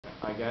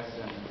I guess,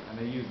 and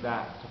they use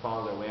that to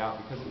follow their way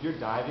out. Because if you're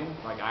diving,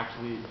 like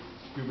actually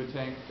scuba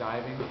tank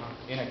diving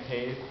in a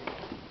cave,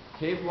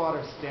 cave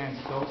water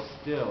stands so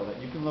still that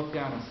you can look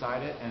down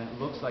inside it and it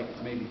looks like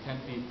it's maybe 10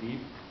 feet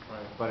deep,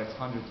 but it's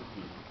hundreds of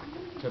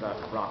feet to that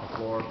rock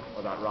floor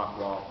or that rock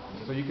wall.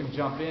 So you can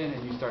jump in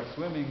and you start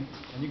swimming,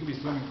 and you can be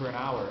swimming for an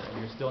hour and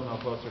you're still no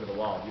closer to the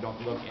wall. You don't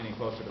look any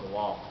closer to the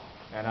wall.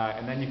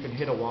 And then you can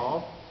hit a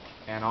wall,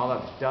 and all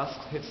that dust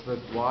hits the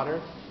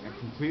water and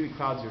completely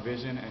clouds your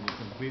vision, and you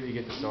completely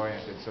get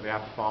disoriented, so they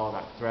have to follow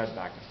that thread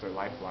back. It's their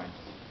lifeline.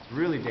 It's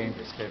really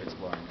dangerous cave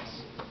exploring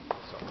this.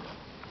 So,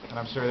 and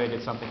I'm sure they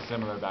did something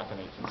similar back in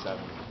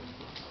 1870.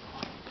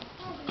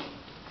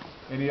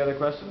 Any other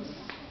questions?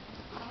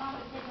 How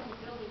long did it take them to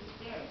build these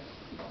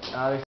stairs? They